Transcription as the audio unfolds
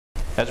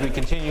As we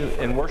continue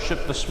in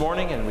worship this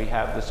morning, and we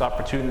have this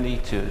opportunity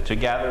to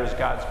gather as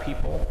God's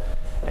people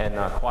and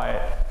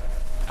quiet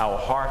our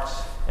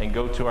hearts and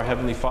go to our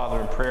Heavenly Father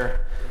in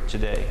prayer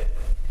today,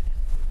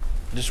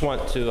 I just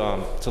want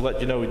to let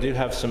you know we do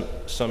have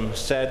some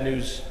sad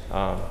news.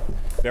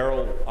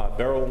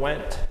 Beryl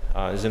Went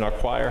is in our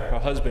choir. Her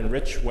husband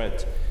Rich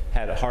Went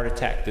had a heart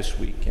attack this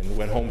week and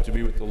went home to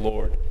be with the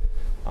Lord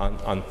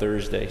on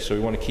Thursday. So we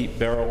want to keep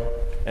Beryl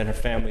and her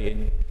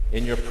family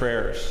in your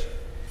prayers.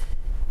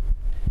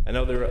 I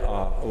know there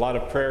are a lot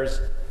of prayers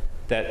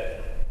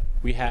that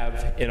we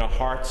have in our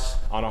hearts,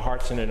 on our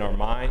hearts and in our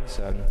minds,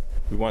 and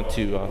we want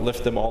to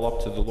lift them all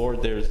up to the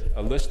Lord. There's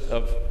a list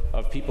of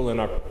people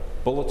in our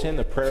bulletin,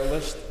 the prayer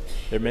list.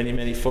 There are many,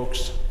 many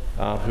folks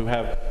who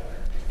have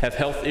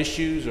health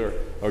issues or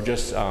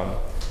just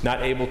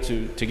not able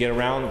to get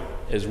around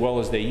as well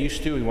as they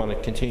used to. We want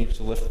to continue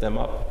to lift them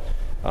up.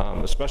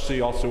 Especially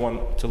also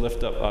want to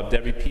lift up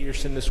Debbie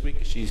Peterson this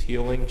week. She's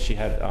healing. She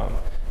had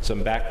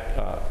some back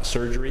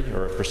surgery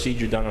or a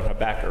procedure done on her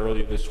back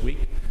earlier this week.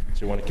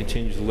 So we want to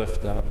continue to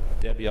lift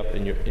Debbie up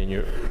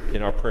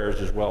in our prayers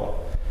as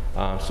well.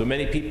 So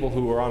many people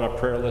who are on our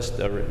prayer list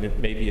are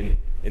maybe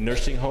in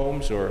nursing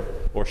homes or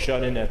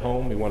shut in at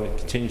home. We want to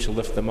continue to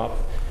lift them up.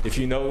 If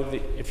you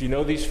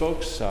know these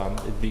folks,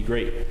 it'd be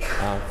great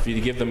for you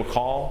to give them a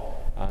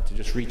call, to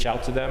just reach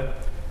out to them.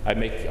 I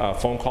make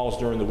phone calls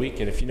during the week,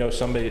 and if you know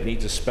somebody that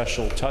needs a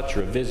special touch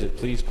or a visit,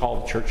 please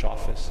call the church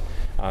office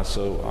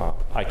so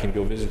I can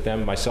go visit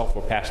them myself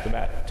or Pastor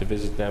Matt to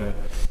visit them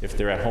if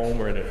they're at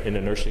home or in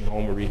a nursing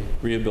home or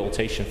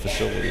rehabilitation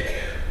facility.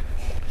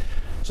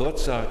 So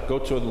let's go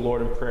to the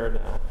Lord in prayer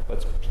now.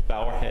 Let's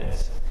bow our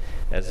heads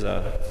as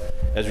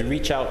we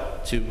reach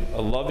out to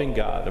a loving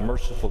God, a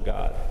merciful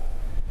God,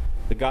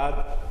 the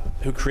God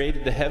who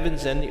created the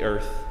heavens and the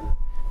earth.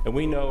 And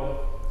we know,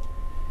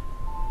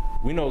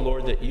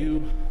 Lord, that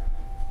you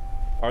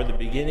are the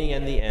beginning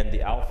and the end,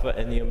 the Alpha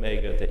and the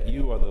Omega, that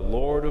you are the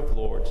Lord of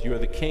lords. You are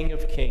the King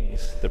of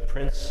kings, the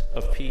Prince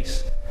of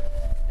peace.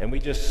 And we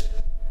just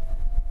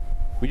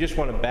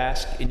want to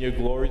bask in your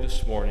glory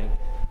this morning.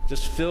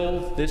 Just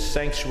fill this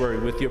sanctuary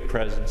with your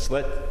presence.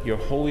 Let your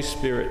Holy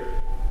Spirit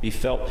be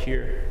felt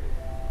here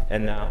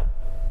and now.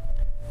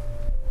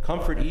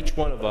 Comfort each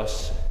one of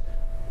us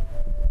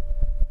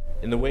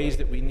in the ways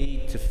that we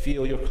need to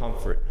feel your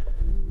comfort.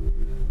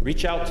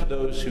 Reach out to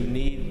those who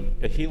need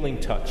a healing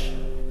touch.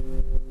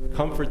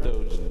 Comfort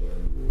those.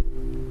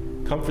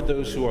 Comfort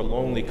those who are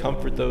lonely.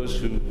 Comfort those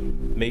who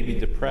may be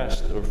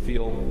depressed or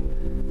feel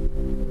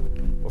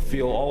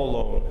all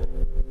alone.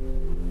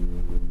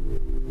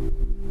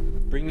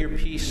 Bring your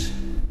peace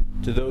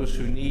to those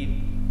who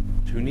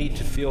need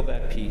to feel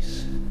that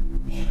peace.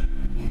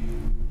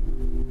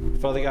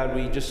 Father God,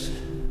 we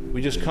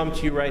just come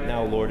to you right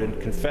now, Lord,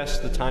 and confess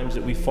the times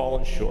that we've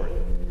fallen short.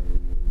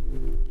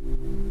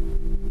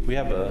 We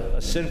have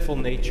a sinful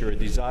nature, a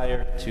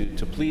desire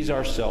to please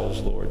ourselves,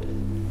 Lord.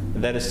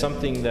 And that is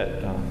something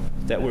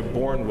that we're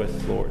born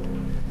with, Lord.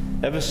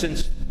 Ever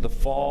since the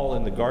fall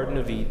in the Garden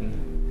of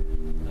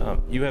Eden,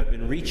 you have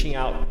been reaching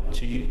out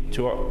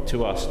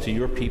to us, to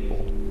your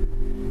people.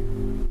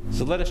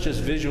 So let us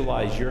just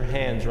visualize your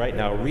hands right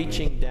now,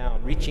 reaching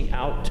down, reaching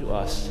out to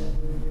us,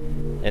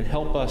 and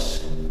help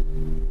us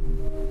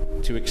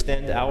to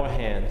extend our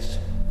hands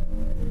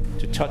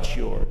to touch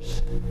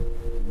yours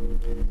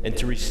and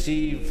to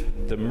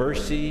receive the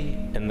mercy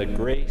and the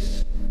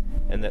grace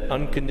and the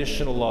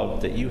unconditional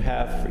love that you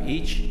have for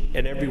each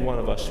and every one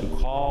of us who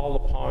call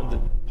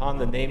upon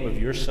the name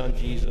of your Son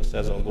Jesus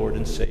as our Lord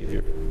and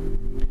Savior.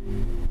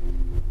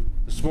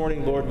 This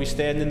morning, Lord, we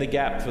stand in the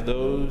gap for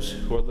those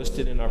who are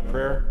listed in our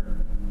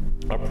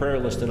prayer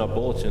list in our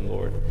bulletin,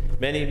 Lord.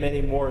 Many,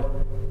 many more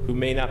who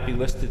may not be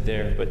listed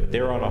there, but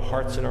they're on our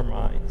hearts and our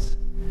minds.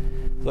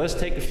 Let us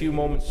take a few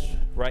moments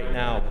right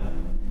now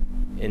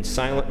in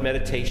silent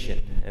meditation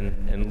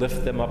and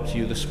lift them up to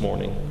you this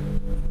morning.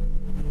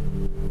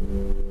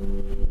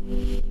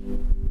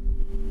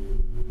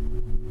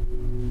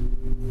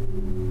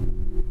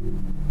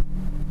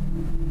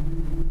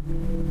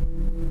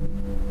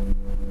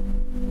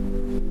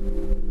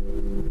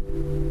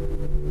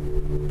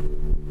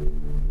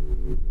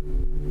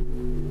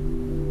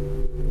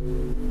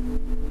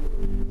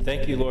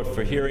 Thank you, Lord,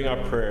 for hearing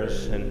our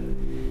prayers,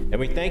 and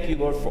we thank you,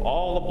 Lord, for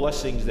all the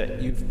blessings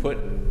that you've put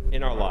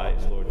in our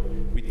lives, Lord.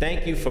 We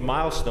thank you for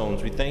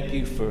milestones. We thank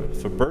you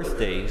for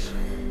birthdays.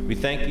 We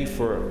thank you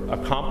for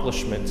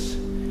accomplishments.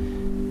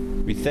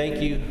 We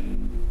thank you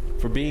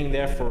for being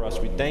there for us.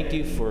 We thank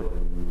you for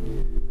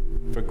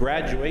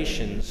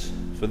graduations,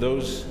 for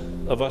those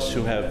of us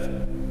who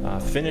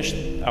have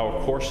finished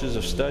our courses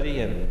of study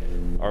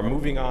and are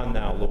moving on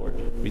now,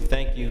 Lord. We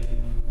thank you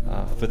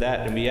for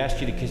that, and we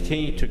ask you to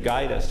continue to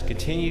guide us,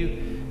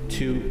 continue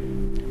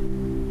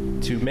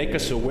to make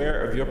us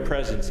aware of your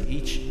presence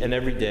each and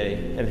every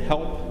day, and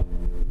help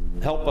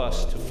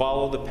us to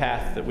follow the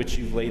path that which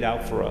you've laid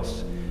out for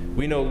us.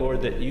 We know,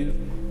 Lord, that you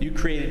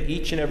created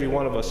each and every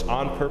one of us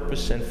on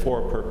purpose and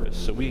for a purpose.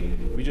 So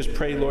we just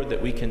pray, Lord,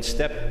 that we can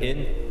step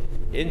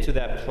into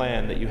that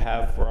plan that you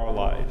have for our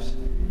lives,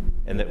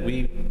 and that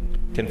we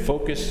can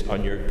focus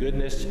on your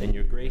goodness and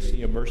your grace and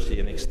your mercy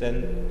and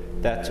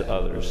extend that to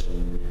others.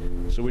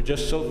 So we're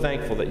just so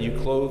thankful that you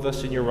clothe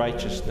us in your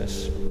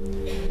righteousness.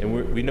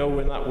 And we know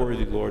we're not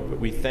worthy, Lord, but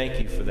we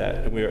thank you for that,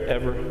 and we are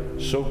ever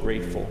so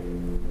grateful.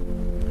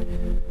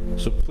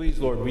 So please,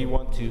 Lord, we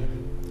want to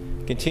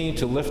continue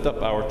to lift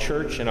up our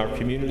church and our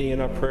community in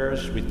our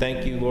prayers. We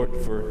thank you, Lord,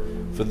 for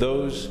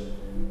those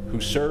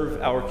who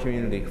serve our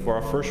community, for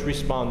our first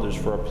responders,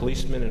 for our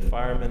policemen and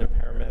firemen and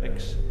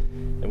paramedics.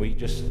 And we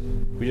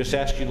just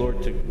ask you,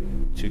 Lord,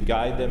 to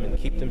guide them and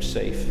keep them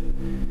safe.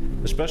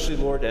 Especially,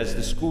 Lord, as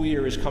the school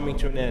year is coming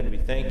to an end, we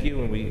thank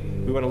you, and we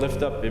want to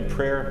lift up in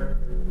prayer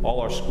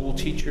all our school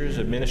teachers,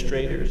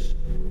 administrators,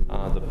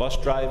 the bus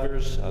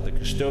drivers, the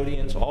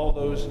custodians, all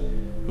those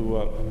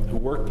who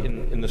work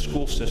in the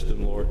school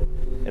system, Lord,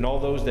 and all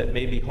those that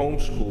may be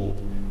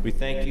homeschooled. We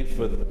thank you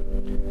for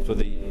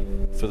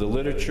the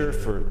literature,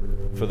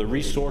 for the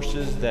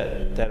resources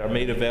that are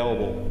made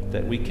available,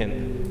 that we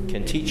can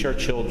teach our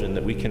children,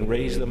 that we can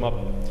raise them up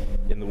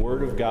in the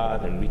Word of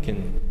God, and we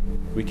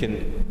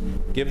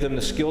can give them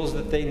the skills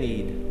that they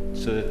need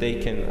so that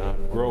they can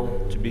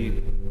grow to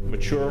be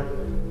mature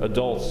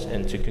adults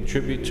and to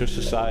contribute to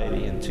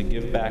society and to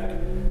give back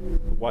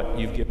what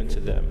you've given to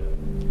them.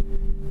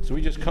 So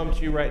we just come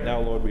to you right now,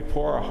 Lord. We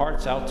pour our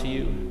hearts out to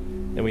you,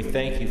 and we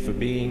thank you for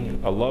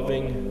being a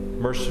loving,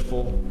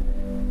 merciful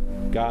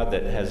God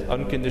that has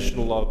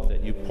unconditional love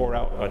that you pour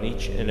out on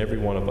each and every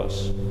one of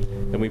us.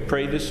 And we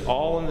pray this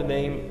all in the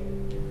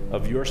name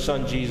of your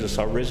Son, Jesus,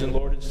 our risen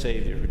Lord and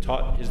Savior, who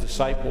taught his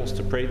disciples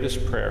to pray this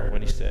prayer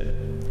when he said,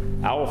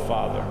 "Our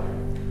Father,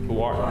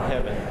 who art in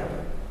heaven,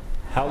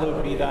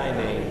 hallowed be thy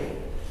name.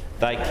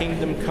 Thy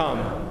kingdom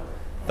come,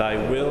 thy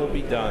will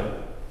be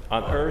done,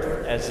 on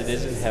earth as it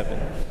is in heaven.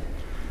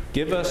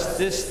 Give us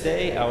this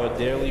day our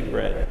daily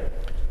bread,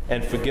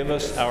 and forgive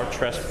us our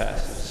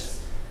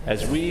trespasses,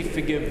 as we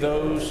forgive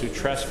those who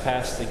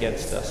trespass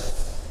against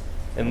us.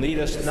 And lead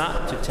us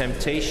not to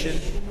temptation,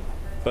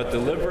 but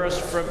deliver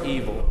us from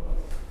evil.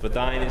 For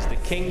thine is the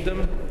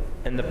kingdom,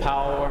 and the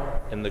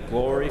power, and the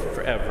glory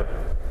forever.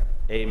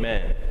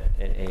 Amen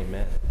and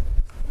amen."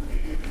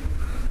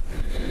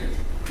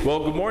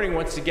 Well, good morning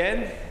once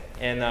again,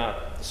 and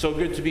so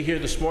good to be here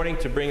this morning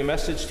to bring a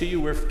message to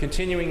you. We're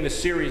continuing the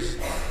series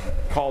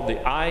called the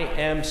I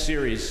Am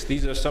series.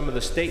 These are some of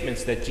the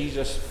statements that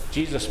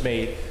Jesus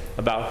made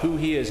about who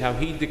he is, how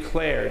he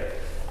declared,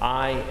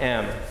 "I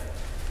am."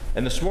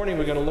 And this morning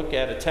we're going to look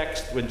at a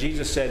text when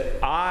Jesus said,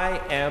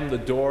 "I am the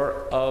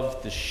door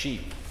of the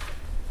sheep."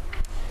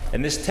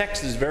 And this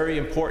text is very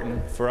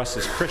important for us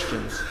as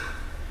Christians.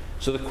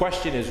 So the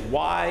question is,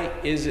 why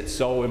is it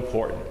so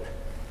important?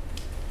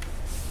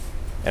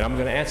 And I'm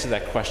going to answer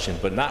that question,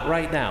 but not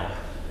right now.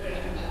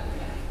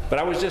 But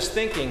I was just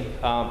thinking,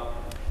 how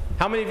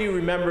many of you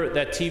remember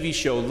that TV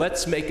show,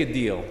 Let's Make a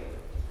Deal?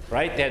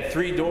 Right? They had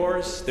 3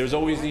 doors. There was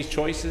always these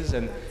choices,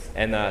 and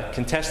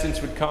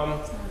contestants would come,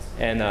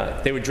 and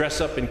they would dress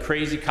up in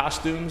crazy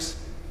costumes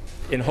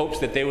in hopes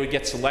that they would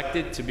get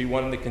selected to be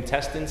one of the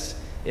contestants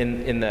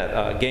in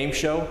that game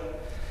show.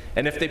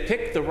 And if they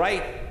picked the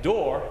right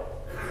door,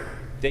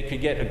 they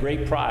could get a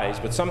great prize,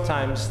 but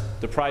sometimes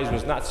the prize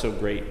was not so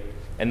great.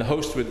 And the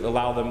host would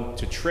allow them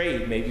to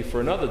trade maybe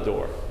for another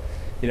door.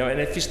 You know, and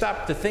if you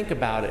stop to think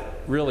about it,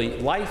 really,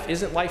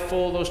 isn't life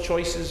full of those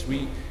choices?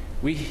 We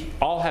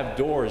all have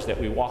doors that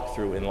we walk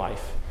through in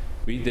life.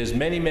 There's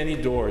many, many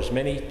doors,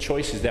 many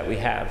choices that we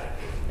have.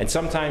 And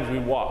sometimes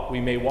we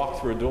may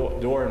walk through a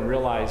door and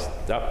realize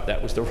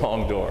that was the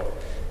wrong door.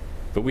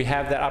 But we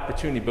have that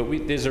opportunity.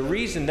 But there's a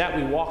reason that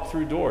we walk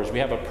through doors. We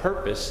have a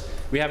purpose.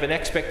 We have an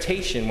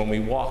expectation when we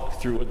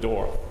walk through a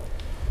door.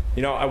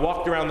 You know, I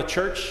walked around the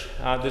church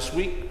this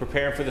week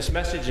preparing for this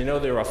message. You know,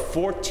 there are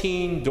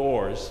 14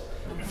 doors,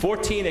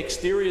 14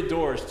 exterior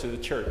doors to the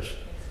church.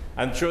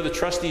 I'm sure the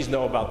trustees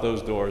know about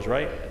those doors,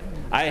 right?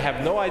 I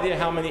have no idea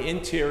how many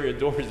interior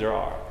doors there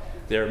are.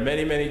 There are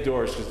many, many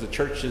doors because the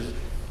church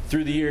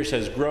through the years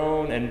has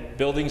grown and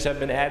buildings have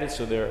been added,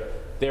 so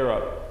there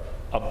are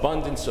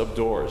abundance of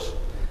doors.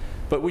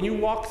 But when you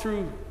walk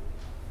through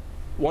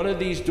one of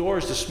these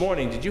doors this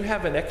morning, did you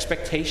have an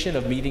expectation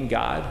of meeting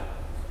God?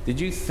 Did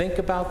you think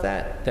about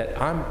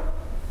that I'm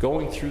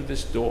going through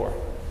this door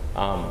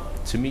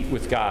to meet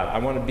with God? I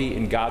want to be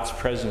in God's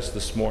presence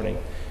this morning.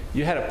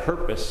 You had a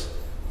purpose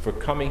for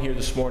coming here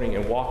this morning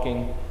and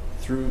walking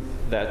through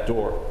that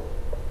door.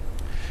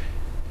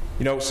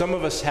 You know, some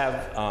of us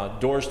have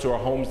doors to our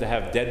homes that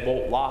have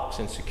deadbolt locks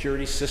and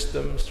security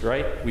systems,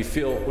 right? We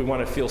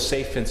want to feel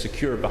safe and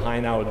secure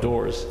behind our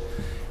doors.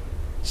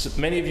 So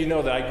many of you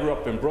know that I grew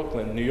up in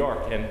Brooklyn, New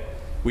York, and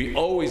we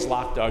always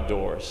locked our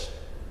doors.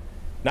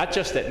 Not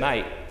just at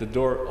night, the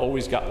door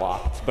always got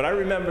locked. But I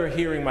remember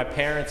hearing my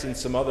parents and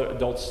some other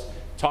adults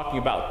talking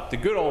about the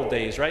good old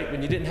days, right?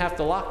 When you didn't have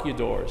to lock your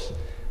doors.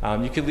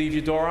 You could leave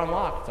your door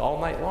unlocked all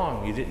night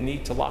long. You didn't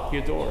need to lock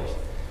your doors.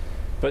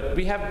 But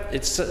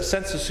it's a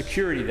sense of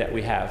security that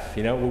we have.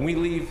 You know,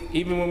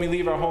 even when we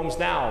leave our homes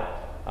now,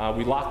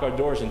 we lock our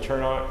doors and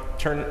turn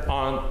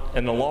on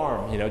an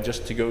alarm,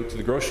 just to go to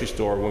the grocery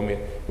store. When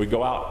we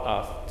go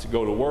out to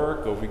go to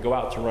work, or if we go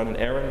out to run an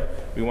errand,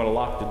 we want to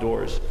lock the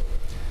doors.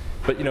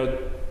 But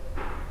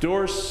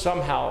doors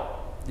somehow,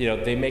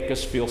 they make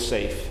us feel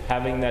safe.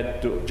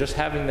 Just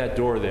having that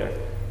door there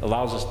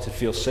allows us to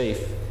feel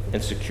safe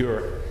and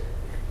secure.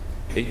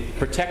 It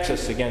protects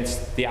us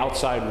against the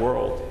outside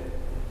world.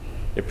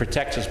 It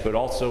protects us, but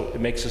also it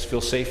makes us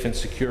feel safe and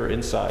secure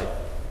inside.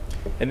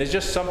 And there's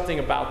just something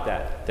about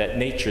that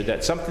nature,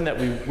 that's something that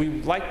we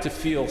like to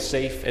feel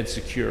safe and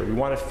secure. We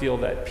want to feel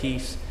that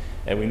peace,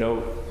 and we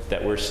know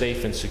that we're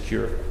safe and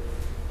secure.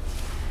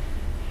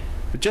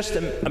 But just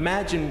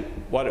imagine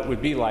what it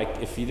would be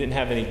like if you didn't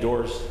have any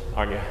doors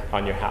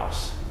on your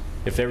house,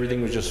 if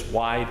everything was just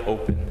wide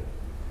open.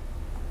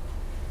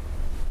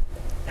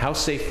 How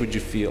safe would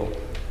you feel?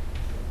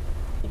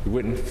 You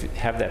wouldn't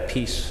have that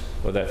peace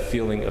or that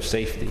feeling of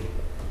safety.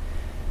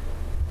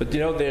 But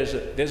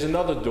there's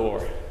another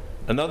door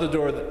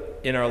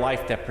in our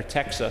life that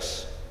protects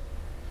us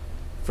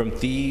from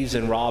thieves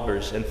and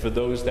robbers and for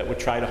those that would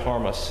try to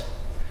harm us.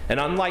 And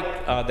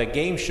unlike the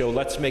game show,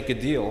 Let's Make a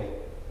Deal,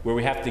 where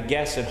we have to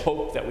guess and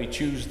hope that we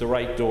choose the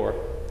right door,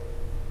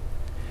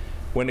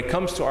 when it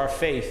comes to our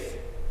faith,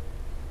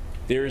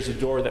 there is a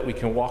door that we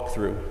can walk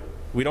through.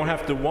 We don't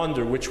have to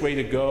wonder which way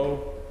to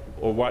go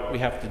or what we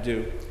have to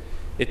do.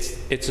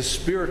 It's a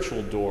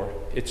spiritual door.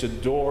 It's a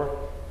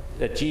door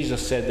that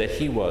Jesus said that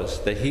He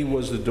was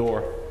the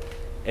door.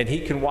 And He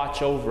can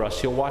watch over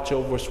us. He'll watch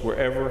over us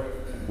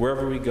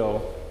wherever we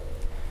go.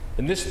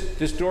 And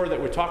this door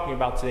that we're talking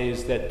about today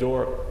is that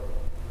door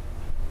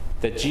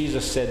that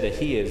Jesus said that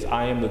He is.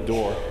 I am the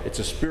door. It's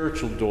a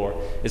spiritual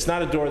door. It's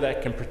not a door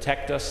that can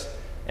protect us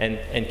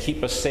and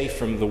keep us safe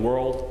from the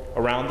world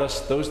around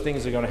us. Those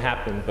things are going to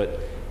happen, but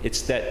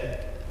it's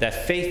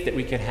that faith that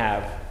we can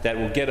have that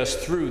will get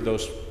us through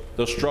those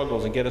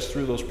struggles and get us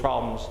through those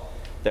problems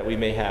that we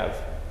may have.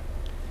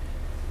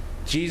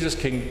 Jesus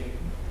can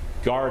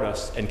guard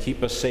us and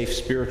keep us safe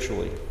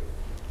spiritually.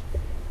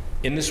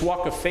 In this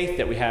walk of faith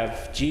that we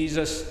have,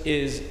 Jesus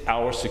is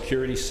our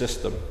security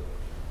system.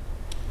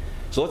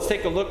 So let's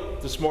take a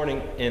look this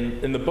morning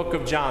in the book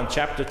of John,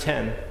 chapter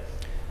 10,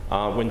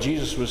 when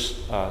Jesus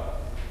was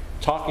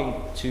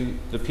talking to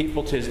the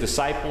people, to His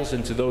disciples,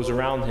 and to those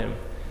around Him.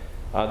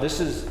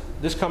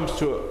 This comes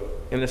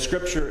in the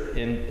scripture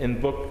in the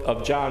book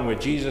of John, where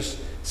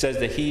Jesus says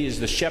that He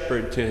is the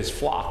shepherd to His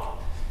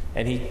flock.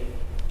 And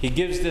He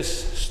gives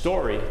this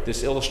story,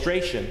 this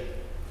illustration,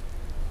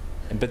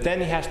 but then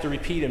He has to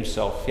repeat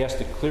Himself. He has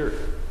to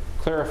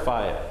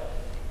clarify it.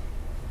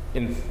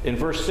 In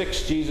verse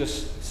 6,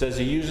 Jesus says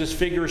He uses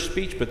figure of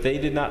speech, but they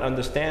did not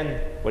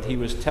understand what He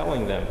was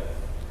telling them.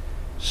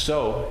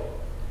 So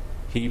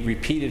He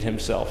repeated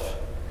Himself.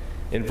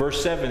 In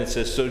verse 7, it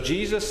says, "So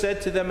Jesus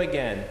said to them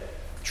again,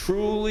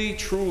 'Truly,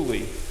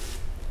 truly,'"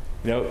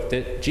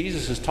 that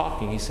Jesus is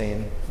talking. He's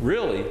saying,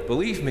 "Really,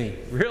 believe me,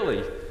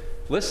 really.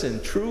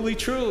 Listen, truly,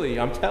 truly,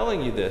 I'm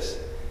telling you this.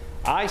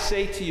 I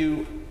say to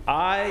you,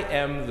 I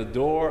am the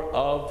door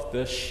of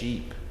the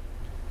sheep.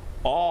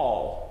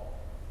 All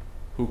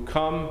who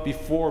came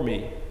before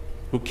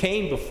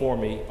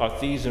me are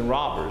thieves and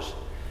robbers,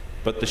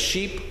 but the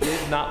sheep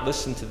did not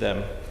listen to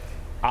them.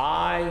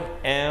 I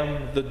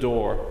am the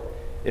door.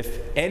 If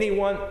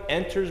anyone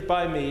enters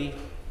by me,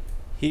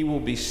 he will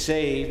be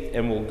saved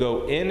and will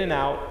go in and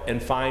out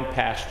and find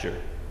pasture.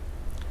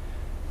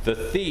 The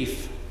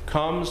thief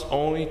comes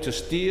only to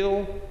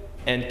steal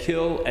and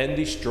kill and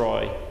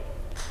destroy.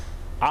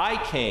 I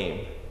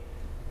came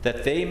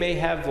that they may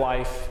have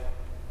life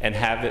and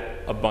have it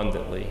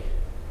abundantly."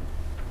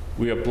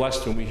 We are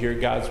blessed when we hear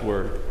God's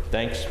word.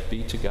 Thanks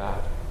be to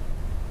God.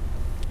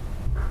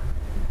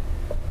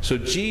 So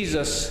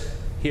Jesus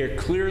here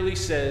clearly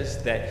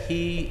says that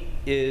He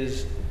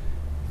is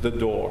the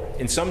door.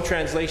 In some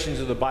translations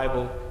of the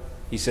Bible,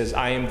 He says,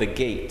 "I am the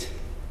gate."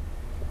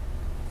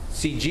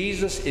 See,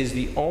 Jesus is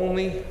the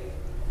only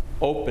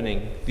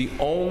opening, the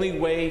only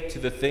way to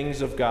the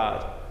things of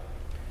God.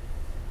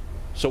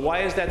 So why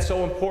is that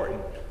so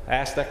important? I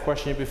asked that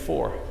question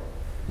before.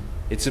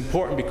 It's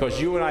important because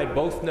you and I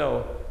both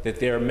know that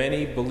there are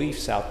many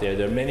beliefs out there,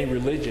 there are many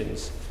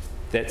religions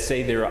that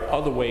say there are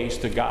other ways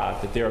to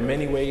God, that there are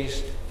many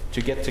ways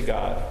to get to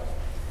God,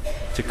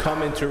 to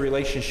come into a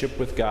relationship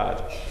with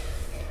God.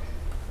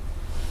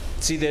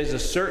 See, there's a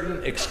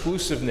certain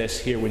exclusiveness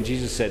here when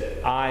Jesus said,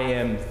 "I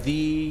am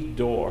the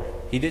door."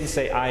 He didn't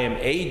say, "I am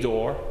a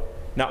door,"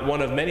 not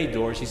one of many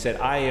doors. He said,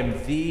 "I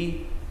am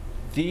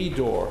the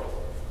door."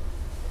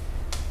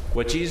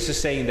 What Jesus is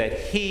saying, that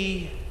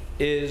He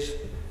is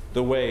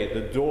the way,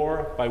 the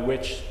door by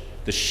which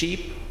the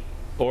sheep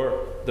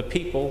or the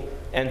people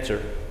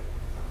enter.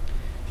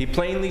 He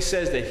plainly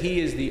says that He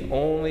is the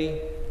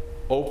only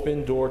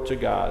open door to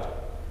God.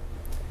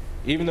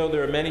 Even though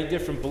there are many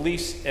different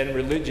beliefs and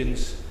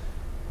religions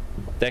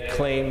that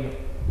claim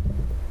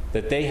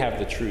that they have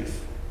the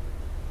truth.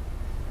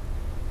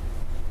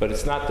 But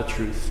it's not the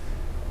truth.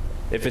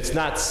 If it's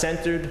not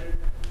centered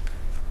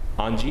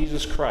on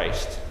Jesus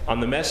Christ, on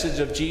the message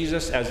of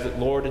Jesus as the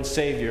Lord and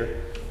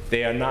Savior,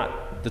 they are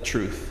not the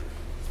truth.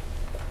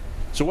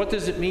 So what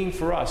does it mean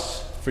for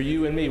us, for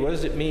you and me? What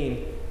does it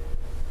mean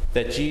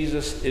that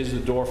Jesus is the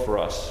door for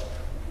us?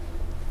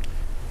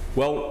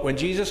 Well, when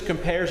Jesus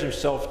compares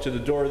himself to the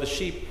door of the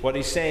sheep, what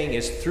he's saying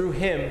is through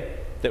him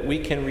that we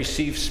can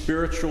receive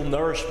spiritual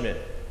nourishment,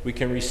 we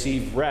can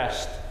receive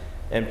rest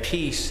and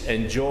peace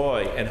and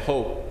joy and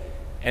hope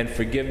and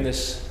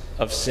forgiveness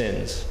of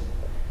sins.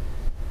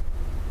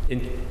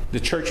 In the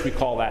church, we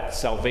call that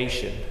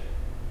salvation.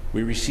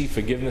 We receive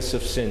forgiveness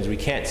of sins. We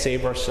can't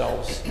save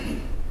ourselves.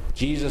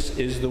 Jesus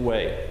is the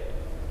way.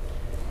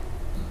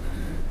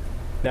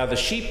 Now, the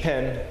sheep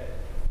pen,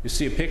 you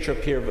see a picture up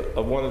here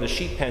of one of the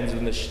sheep pens,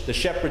 and the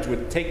shepherds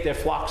would take their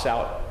flocks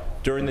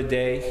out during the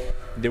day.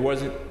 There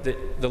wasn't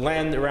the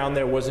land around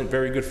there wasn't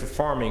very good for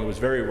farming. It was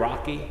very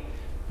rocky,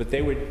 but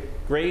they would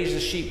graze the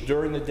sheep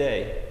during the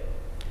day.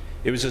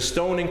 It was a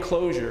stone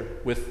enclosure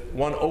with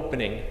one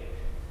opening.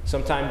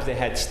 Sometimes they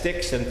had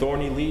sticks and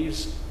thorny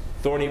leaves,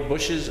 thorny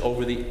bushes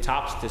over the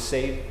tops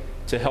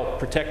to help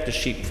protect the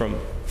sheep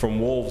from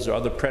wolves or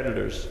other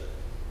predators.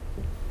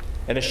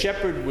 And a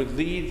shepherd would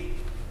lead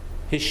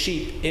his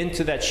sheep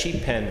into that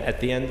sheep pen at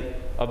the end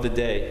of the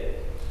day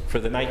for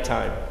the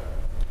nighttime.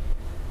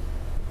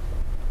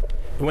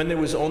 And when there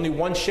was only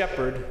one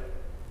shepherd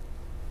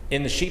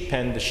in the sheep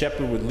pen, the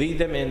shepherd would lead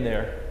them in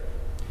there,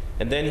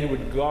 and then he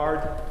would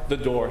guard the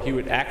door. He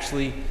would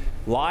actually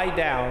lie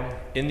down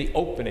in the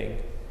opening,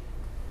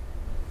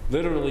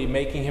 literally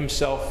making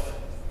himself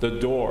the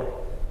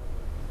door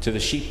to the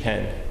sheep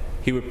pen.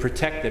 He would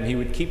protect them. He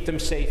would keep them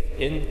safe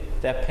in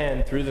that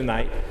pen through the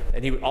night,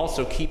 and he would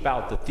also keep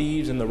out the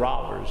thieves and the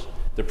robbers,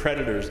 the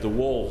predators, the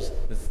wolves,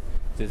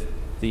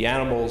 the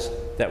animals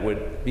that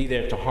would be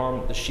there to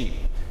harm the sheep.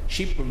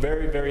 Sheep were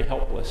very, very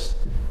helpless.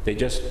 They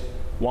just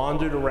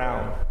wandered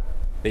around.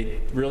 They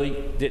really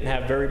didn't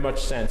have very much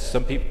sense.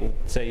 Some people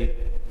say,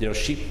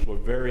 sheep were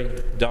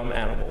very dumb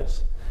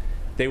animals.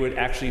 They would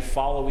actually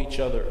follow each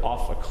other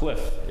off a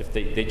cliff if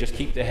they just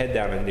keep their head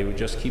down, and they would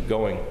just keep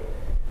going.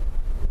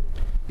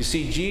 You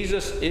see,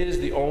 Jesus is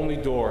the only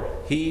door.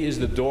 He is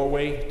the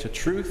doorway to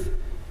truth,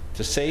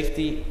 to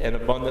safety, and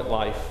abundant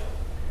life.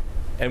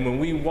 And when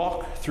we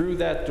walk through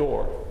that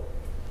door,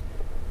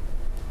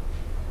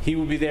 he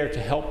will be there to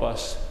help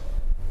us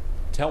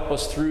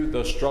through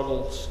those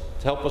struggles,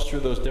 to help us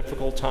through those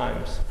difficult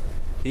times.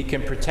 He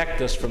can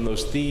protect us from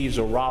those thieves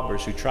or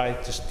robbers who try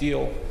to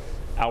steal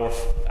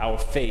our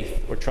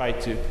faith or try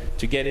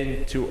to get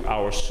into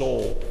our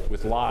soul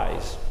with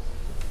lies.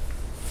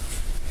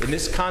 In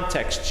this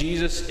context,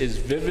 Jesus is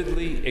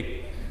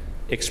vividly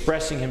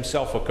expressing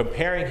himself or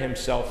comparing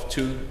himself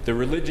to the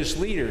religious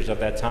leaders of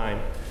that time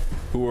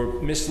who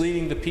were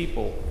misleading the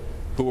people,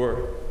 who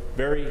were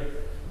very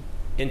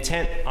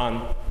intent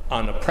on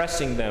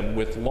oppressing them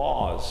with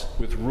laws,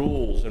 with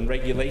rules and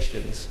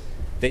regulations.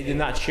 They did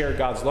not share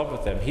God's love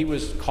with them. He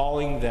was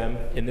calling them,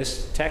 in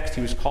this text,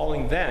 he was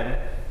calling them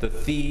the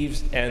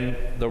thieves and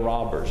the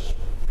robbers.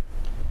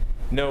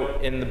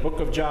 In the book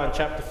of John,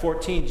 chapter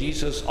 14,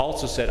 Jesus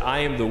also said, I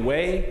am the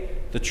way,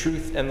 the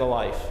truth, and the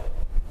life.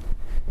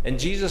 And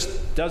Jesus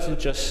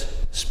doesn't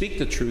just speak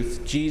the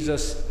truth,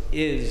 Jesus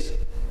is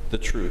the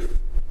truth.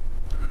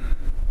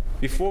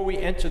 Before we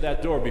enter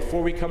that door,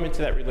 before we come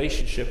into that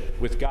relationship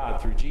with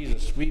God through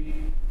Jesus, we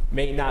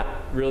may not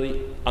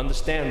really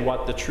understand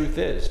what the truth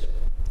is.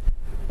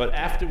 But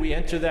after we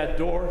enter that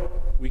door,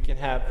 we can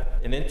have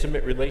an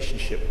intimate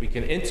relationship. We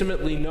can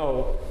intimately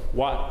know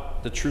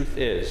what the truth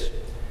is.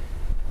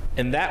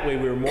 And that way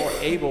we're more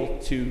able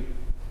to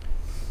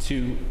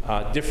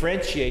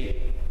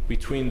differentiate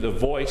between the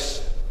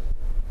voice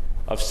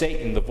of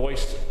Satan, the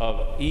voice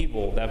of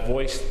evil, that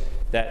voice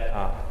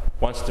that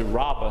wants to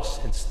rob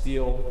us and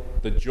steal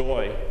the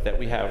joy that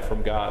we have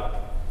from God.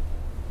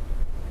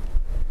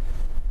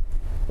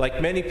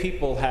 Like many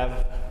people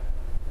have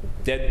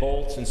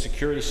deadbolts and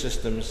security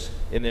systems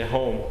in their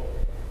home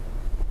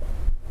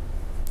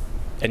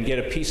and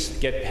have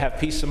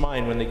peace of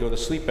mind when they go to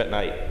sleep at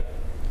night,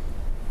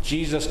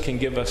 Jesus can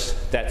give us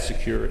that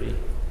security.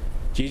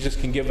 Jesus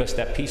can give us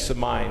that peace of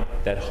mind,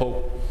 that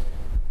hope,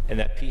 and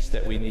that peace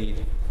that we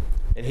need.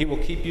 And he will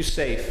keep you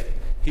safe.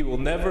 He will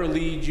never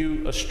lead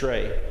you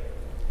astray.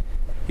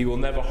 He will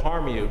never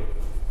harm you.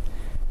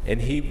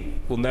 And he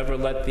will never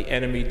let the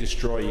enemy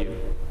destroy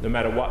you, no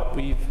matter what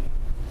we've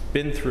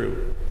been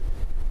through.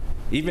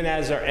 Even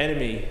as our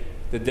enemy,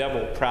 the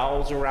devil,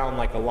 prowls around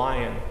like a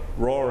lion,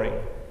 roaring,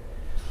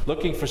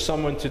 looking for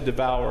someone to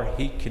devour,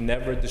 he can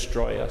never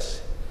destroy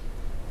us.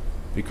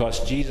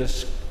 Because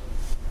Jesus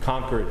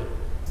conquered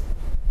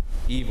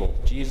evil.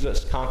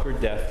 Jesus conquered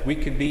death. We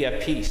can be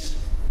at peace.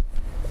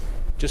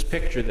 Just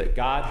picture that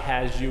God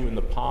has you in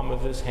the palm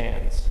of his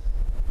hands.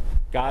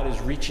 God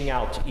is reaching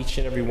out to each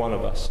and every one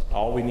of us.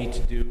 All we need to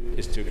do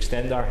is to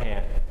extend our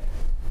hand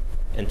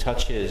and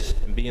touch his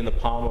and be in the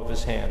palm of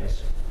his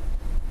hands.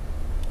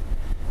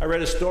 I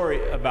read a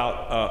story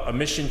about a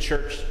mission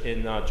church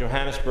in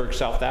Johannesburg,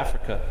 South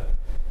Africa.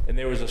 And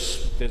there's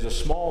a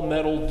small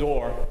metal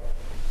door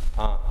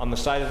on the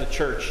side of the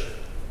church.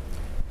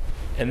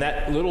 And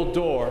that little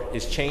door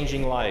is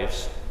changing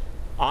lives.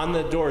 On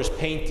the door is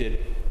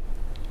painted,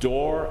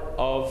 Door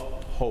of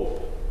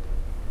Hope.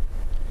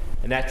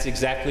 And that's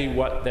exactly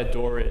what that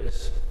door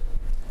is.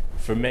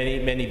 For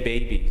many, many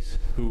babies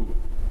who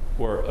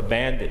were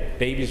abandoned.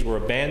 Babies were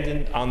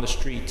abandoned on the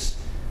streets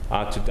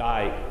to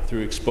die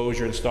through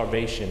exposure and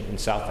starvation in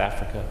South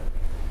Africa.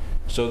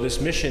 So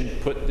this mission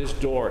put this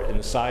door in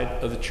the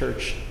side of the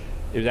church.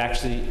 It was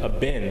actually a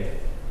bin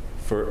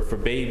for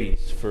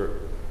babies,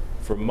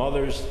 for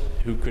mothers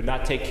who could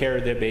not take care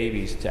of their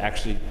babies, to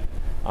actually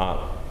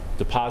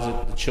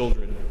deposit the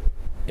children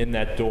in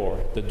that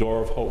door, the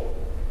door of hope.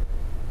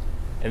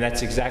 And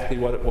that's exactly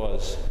what it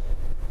was.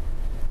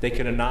 They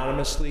could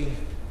anonymously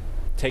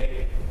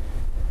take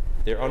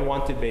their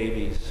unwanted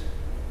babies,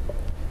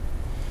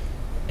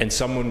 and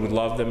someone would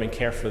love them and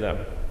care for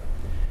them.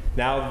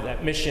 Now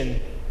that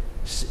mission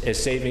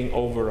is saving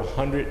over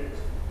 100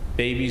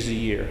 babies a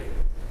year.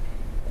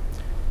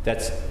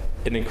 That's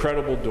an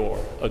incredible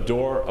door, a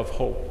door of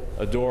hope,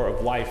 a door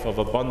of life, of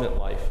abundant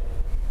life.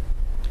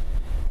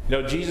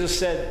 You know, Jesus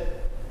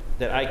said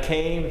that I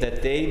came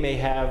that they may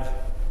have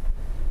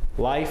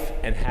life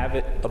and have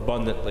it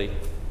abundantly.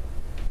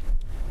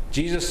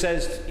 Jesus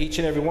says to each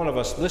and every one of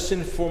us,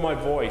 listen for my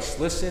voice,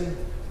 listen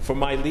for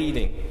my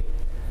leading.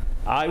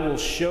 I will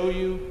show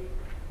you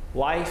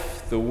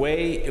life the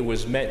way it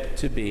was meant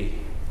to be.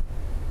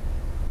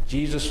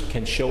 Jesus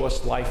can show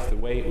us life the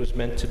way it was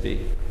meant to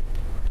be.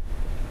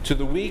 To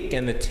the weak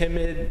and the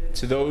timid,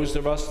 to those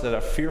of us that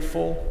are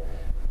fearful,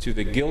 to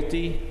the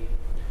guilty,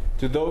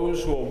 to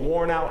those who are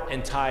worn out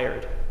and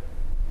tired,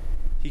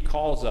 he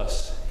calls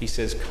us. He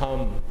says,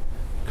 come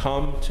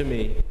to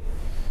me.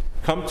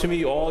 Come to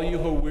me, all you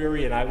who are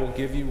weary, and I will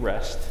give you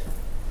rest.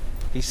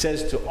 He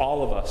says to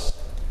all of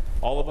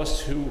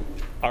us who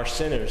are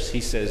sinners,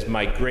 he says,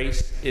 my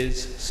grace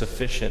is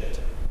sufficient.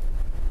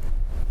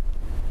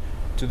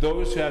 To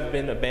those who have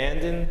been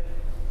abandoned,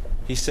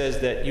 he says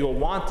that you are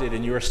wanted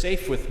and you are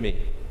safe with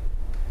me.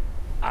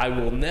 I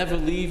will never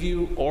leave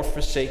you or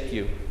forsake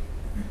you.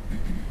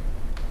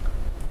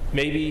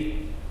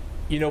 Maybe,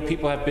 you know,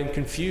 people have been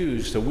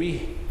confused, so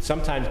we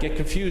sometimes get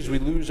confused, we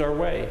lose our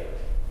way.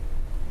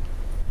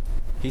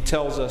 He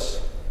tells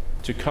us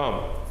to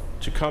come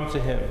to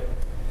him.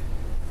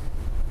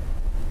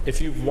 If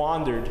you've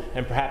wandered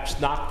and perhaps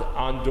knocked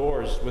on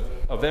doors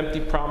of empty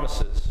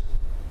promises,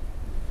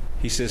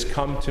 he says,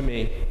 come to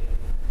me.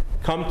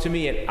 Come to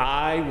me and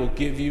I will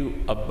give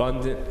you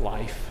abundant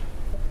life.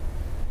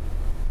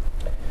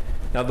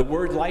 Now the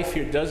word life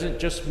here doesn't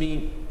just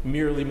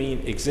merely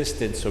mean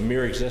existence or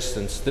mere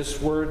existence. This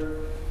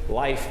word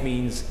life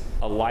means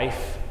a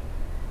life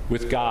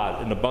with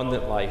God, an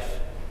abundant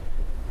life.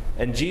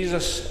 And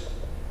Jesus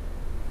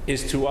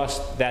is to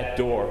us that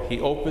door. He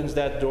opens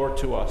that door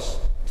to us,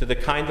 to the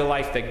kind of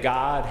life that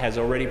God has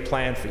already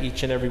planned for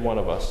each and every one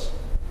of us.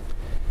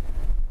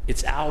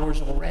 It's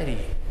ours already.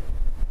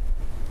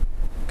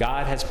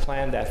 God has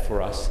planned that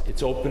for us.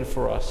 It's open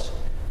for us.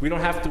 We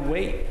don't have to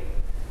wait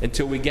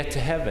until we get to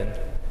heaven,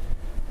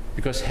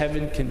 because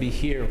heaven can be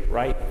here,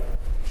 right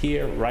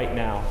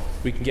now.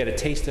 We can get a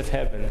taste of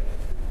heaven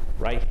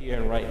right here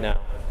and right now.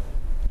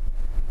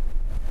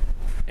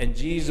 And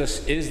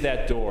Jesus is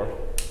that door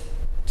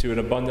to an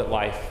abundant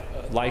life,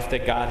 a life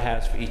that God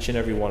has for each and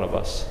every one of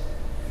us.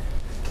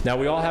 Now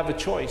we all have a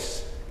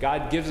choice.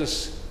 God gives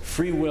us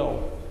free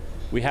will.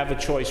 We have a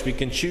choice. We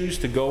can choose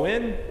to go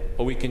in,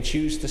 or we can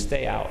choose to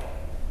stay out.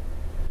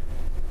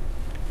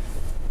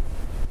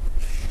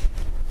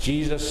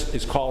 Jesus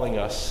is calling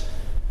us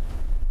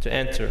to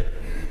enter.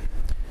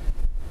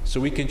 So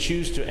we can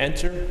choose to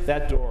enter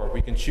that door.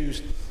 We can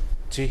choose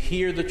to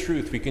hear the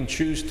truth. We can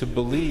choose to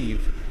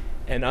believe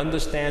and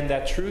understand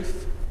that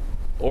truth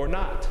or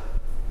not.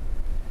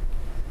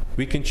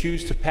 We can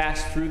choose to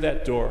pass through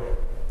that door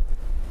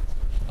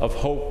of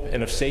hope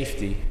and of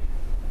safety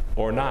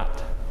or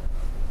not.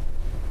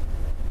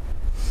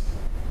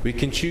 We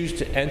can choose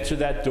to enter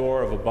that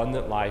door of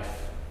abundant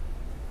life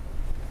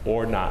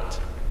or not.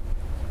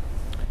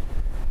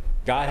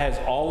 God has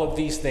all of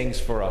these things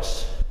for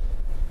us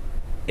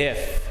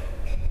if,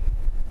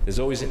 there's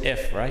always an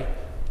if, right?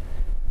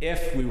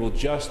 If we will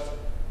just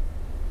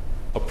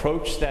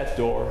approach that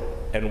door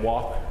and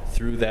walk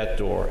through that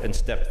door and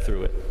step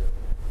through it.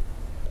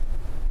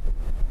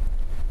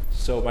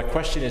 So my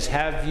question is,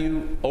 have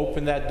you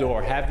opened that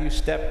door? Have you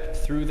stepped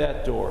through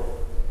that door?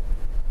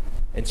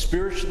 And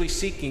spiritually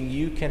seeking,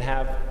 you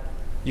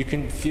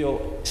can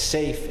feel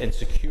safe and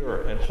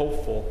secure and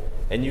hopeful,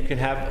 and you can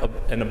have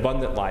an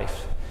abundant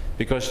life.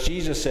 Because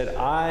Jesus said,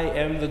 I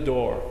am the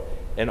door,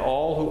 and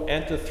all who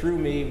enter through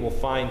me will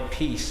find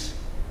peace.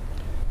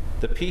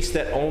 The peace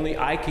that only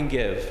I can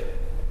give,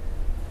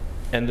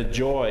 and the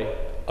joy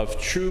of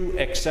true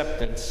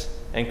acceptance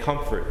and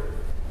comfort,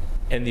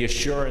 and the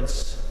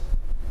assurance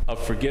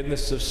of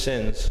forgiveness of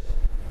sins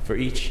for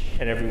each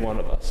and every one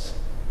of us.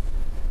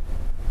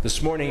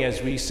 This morning,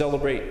 as we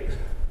celebrate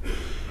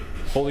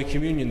Holy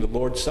Communion, the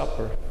Lord's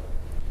Supper,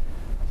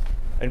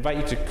 I invite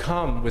you to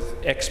come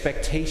with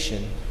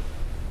expectation,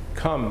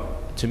 come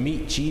to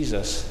meet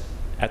Jesus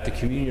at the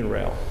communion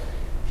rail.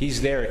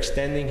 He's there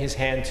extending his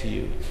hand to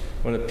you.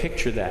 I want to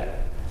picture that.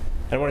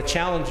 And I want to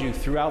challenge you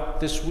throughout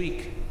this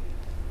week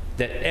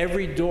that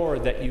every door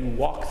that you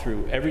walk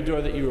through, every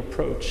door that you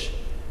approach,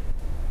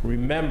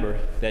 remember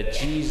that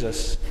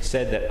Jesus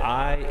said that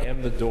I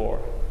am the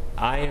door.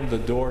 I am the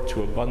door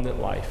to abundant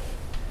life.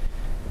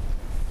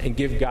 And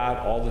give God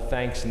all the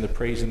thanks and the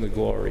praise and the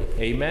glory.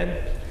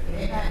 Amen?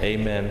 Amen.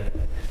 Amen.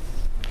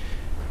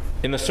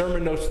 In the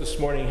sermon notes this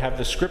morning, you have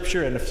the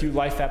scripture and a few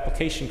life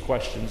application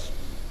questions.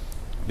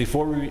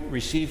 Before we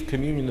receive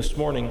communion this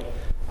morning,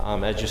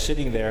 as you're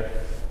sitting there,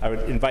 I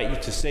would invite you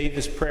to say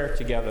this prayer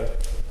together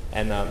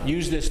and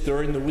use this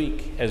during the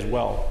week as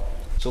well.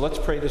 So let's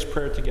pray this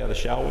prayer together,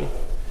 shall we?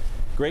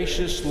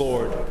 Gracious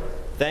Lord,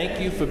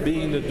 thank you for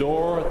being the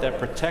door that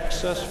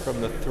protects us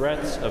from the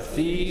threats of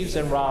thieves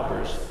and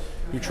robbers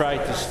who try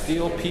to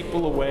steal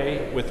people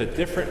away with a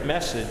different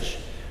message,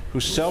 who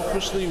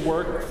selfishly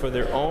work for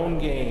their own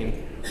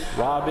gain,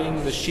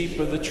 robbing the sheep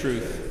of the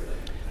truth.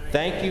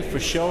 Thank you for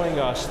showing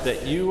us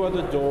that you are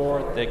the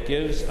door that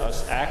gives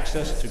us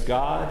access to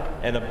God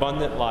and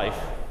abundant life.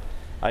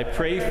 I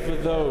pray for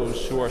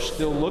those who are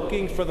still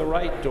looking for the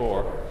right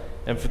door,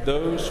 and for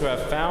those who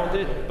have found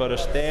it but are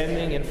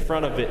standing in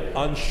front of it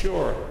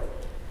unsure.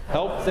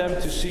 Help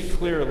them to see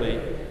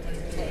clearly.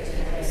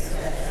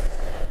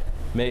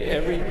 May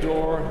every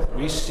door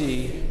we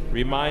see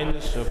remind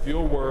us of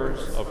your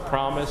words of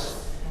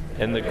promise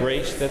and the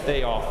grace that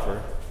they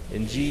offer.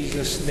 In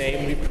Jesus'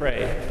 name we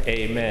pray.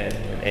 Amen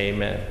and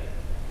amen.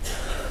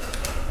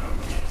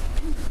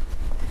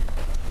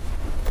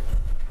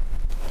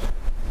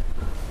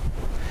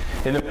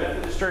 In the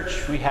Methodist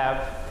Church, we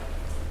have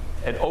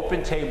an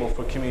open table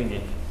for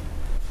communion.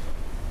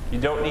 You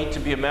don't need to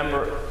be a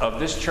member of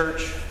this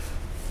church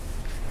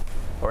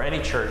or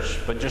any church,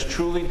 but just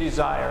truly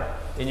desire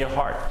in your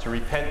heart to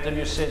repent of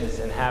your sins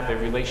and have a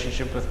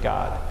relationship with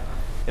God.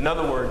 In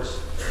other words,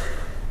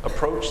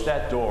 approach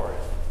that door,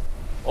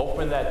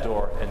 open that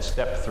door, and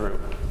step through.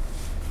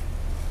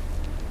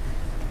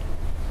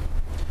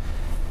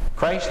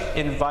 Christ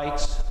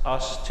invites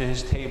us to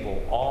his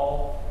table,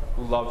 all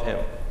who love him,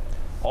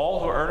 all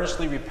who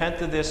earnestly repent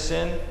of their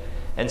sin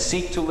and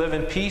seek to live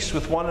in peace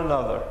with one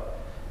another.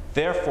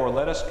 Therefore,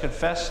 let us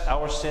confess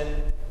our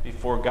sin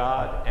before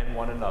God and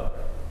one another.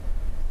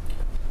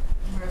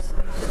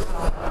 Merciful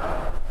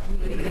God,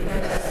 we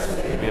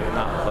have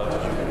not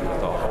loved you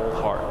with a whole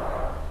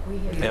heart. We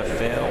have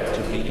failed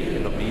to be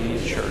an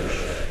obedient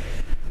church.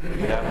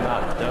 We have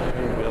not done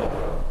your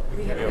will.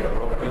 We have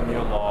broken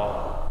your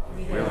law.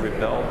 We have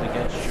rebelled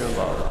against your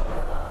love.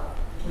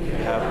 We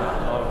have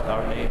not loved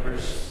our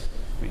neighbors.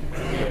 We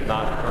have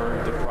not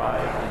heard the cry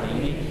of the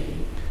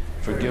needy.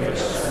 Forgive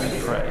us, we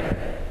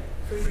pray.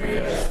 Free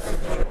us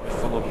with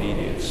joyful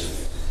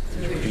obedience.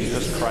 Through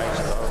Jesus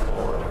Christ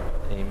our Lord.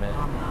 Amen.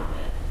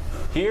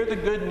 Hear the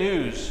good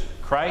news.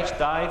 Christ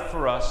died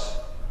for us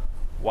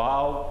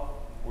while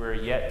we're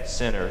yet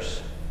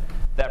sinners.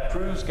 That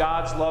proves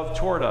God's love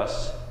toward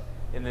us.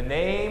 In the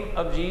name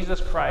of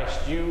Jesus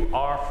Christ, you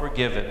are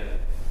forgiven.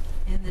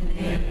 In the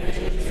name of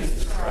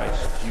Jesus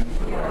Christ,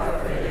 you are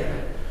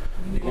forgiven.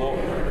 Glory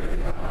to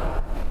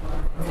God.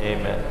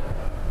 Amen.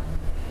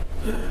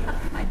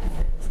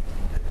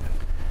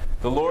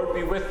 The Lord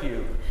be with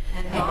you.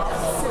 And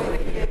also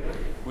with you.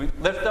 We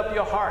lift up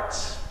your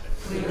hearts.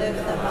 We lift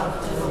them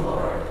up to the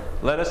Lord.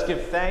 Let us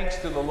give thanks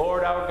to the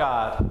Lord our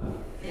God.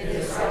 It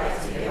is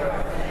right to give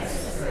our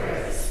thanks and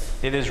praise.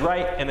 It is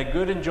right and a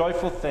good and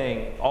joyful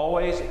thing,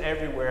 always and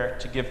everywhere,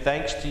 to give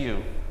thanks to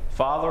you,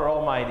 Father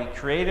Almighty,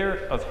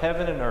 creator of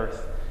heaven and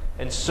earth.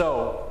 And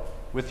so,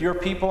 with your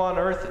people on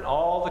earth and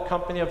all the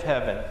company of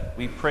heaven,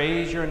 we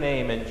praise your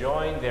name and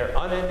join their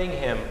unending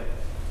hymn.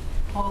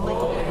 Holy,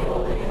 holy,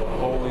 holy,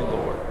 holy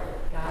Lord,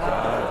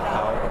 God of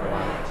power and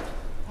might,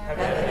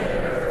 heaven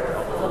and earth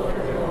are full of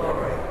your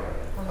glory.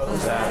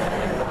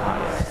 Hosanna in the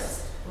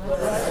highest.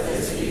 Blessed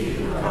is he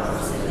who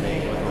comes in the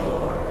name of the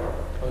Lord.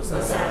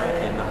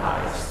 Hosanna in the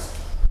highest.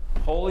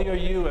 Holy are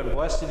you, and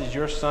blessed is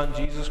your Son,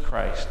 Jesus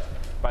Christ.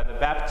 By the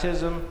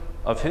baptism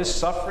of his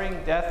suffering,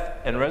 death,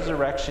 and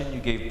resurrection, you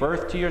gave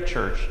birth to your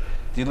church,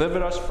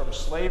 delivered us from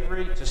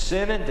slavery to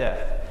sin and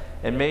death,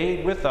 and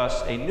made with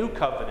us a new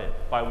covenant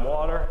by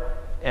water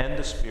and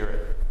the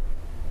Spirit.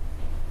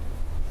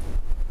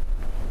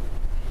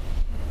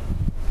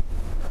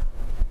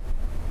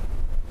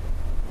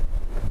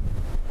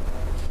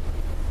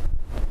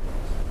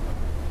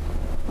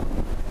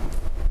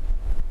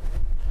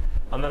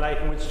 On the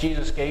night in which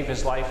Jesus gave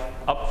his life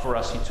up for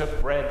us, he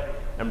took bread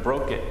and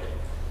broke it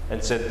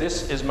and said,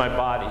 "This is my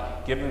body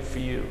given for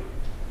you.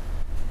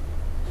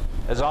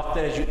 As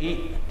often as you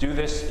eat, do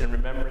this in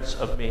remembrance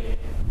of me."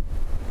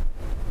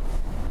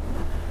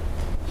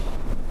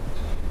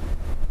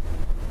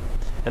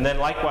 And then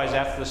likewise,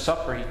 after the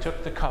supper, he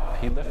took the cup.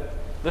 He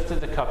lifted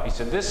the cup. He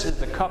said, "This is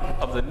the cup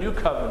of the new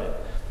covenant,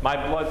 my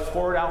blood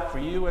poured out for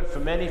you and for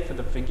many for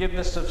the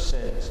forgiveness of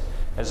sins.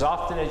 As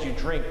often as you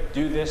drink,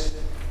 do this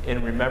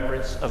in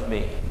remembrance of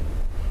me."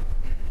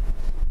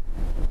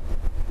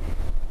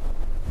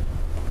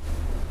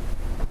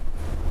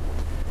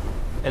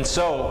 And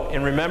so,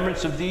 in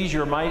remembrance of these,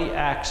 your mighty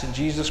acts in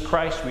Jesus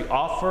Christ, we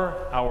offer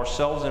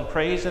ourselves in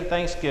praise and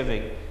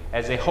thanksgiving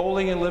as a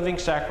holy and living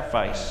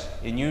sacrifice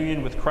in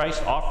union with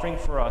Christ's offering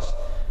for us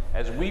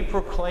as we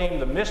proclaim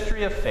the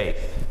mystery of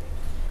faith.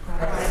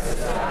 Christ has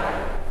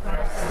died,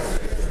 Christ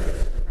has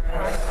risen,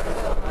 Christ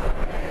has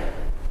alive again.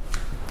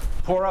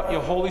 Pour out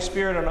your Holy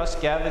Spirit on us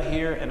gathered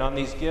here and on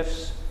these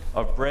gifts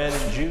of bread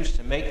and juice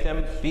to make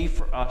them be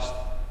for us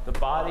the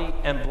body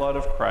and blood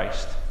of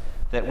Christ,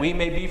 that we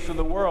may be for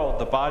the world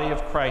the body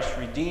of Christ,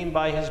 redeemed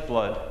by his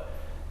blood.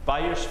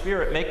 By your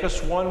Spirit, make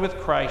us one with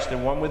Christ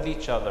and one with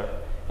each other,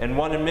 and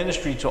one in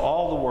ministry to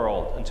all the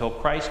world, until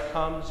Christ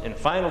comes in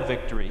final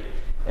victory,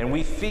 and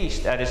we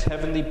feast at his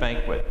heavenly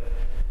banquet.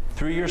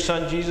 Through your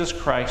Son, Jesus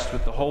Christ,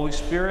 with the Holy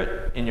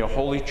Spirit, in your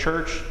holy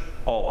church,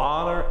 all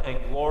honor and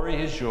glory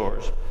is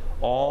yours,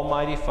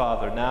 Almighty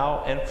Father,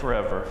 now and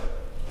forever.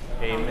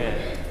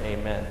 Amen.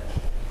 Amen.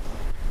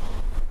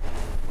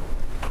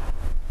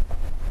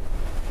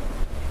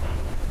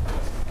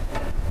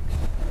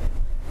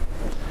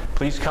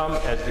 Please come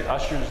as the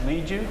ushers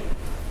lead you.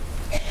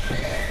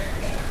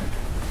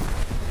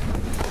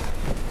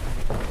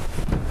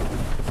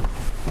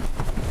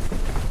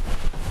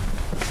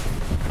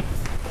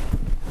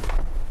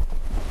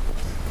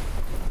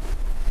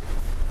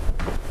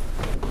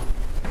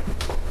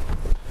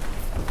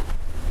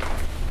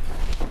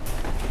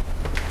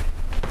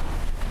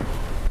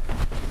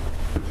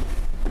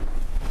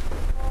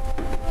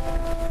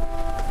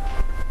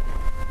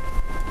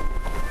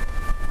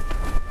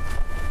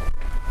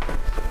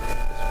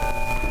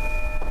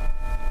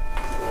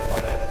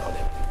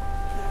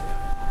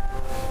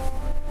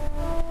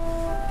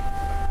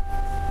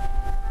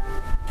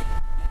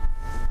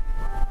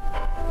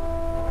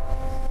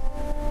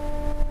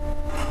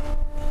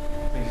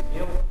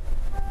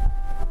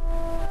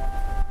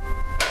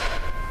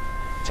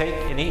 Take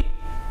and eat.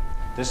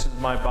 This is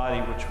my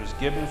body which was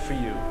given for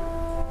you.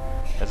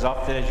 As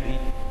often as you eat,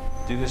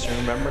 do this in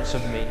remembrance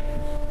of me.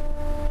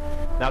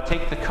 Now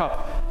take the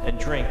cup and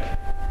drink,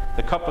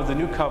 the cup of the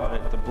new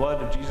covenant, the blood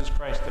of Jesus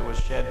Christ that was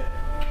shed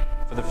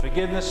for the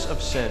forgiveness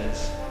of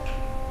sins.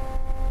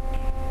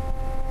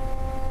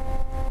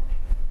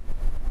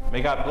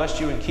 May God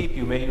bless you and keep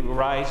you. May you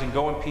arise and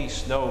go in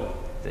peace. Know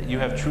that you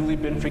have truly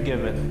been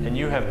forgiven, and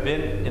you have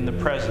been in the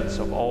presence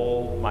of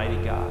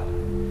Almighty God.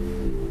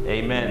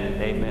 Amen.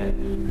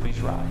 Amen. Please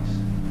rise.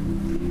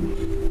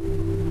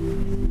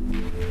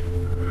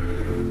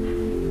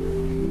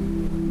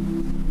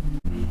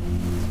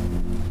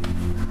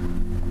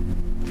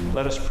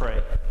 Let us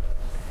pray.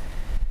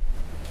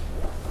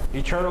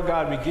 Eternal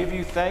God, we give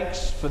you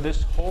thanks for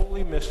this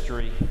holy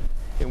mystery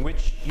in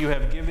which you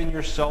have given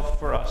yourself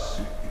for us.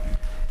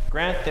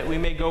 Grant that we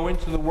may go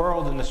into the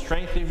world in the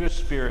strength of your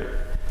Spirit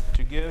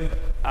to give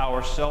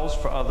ourselves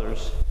for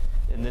others.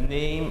 In the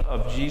name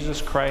of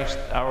Jesus Christ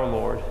our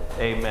Lord,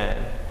 amen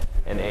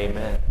and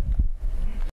amen.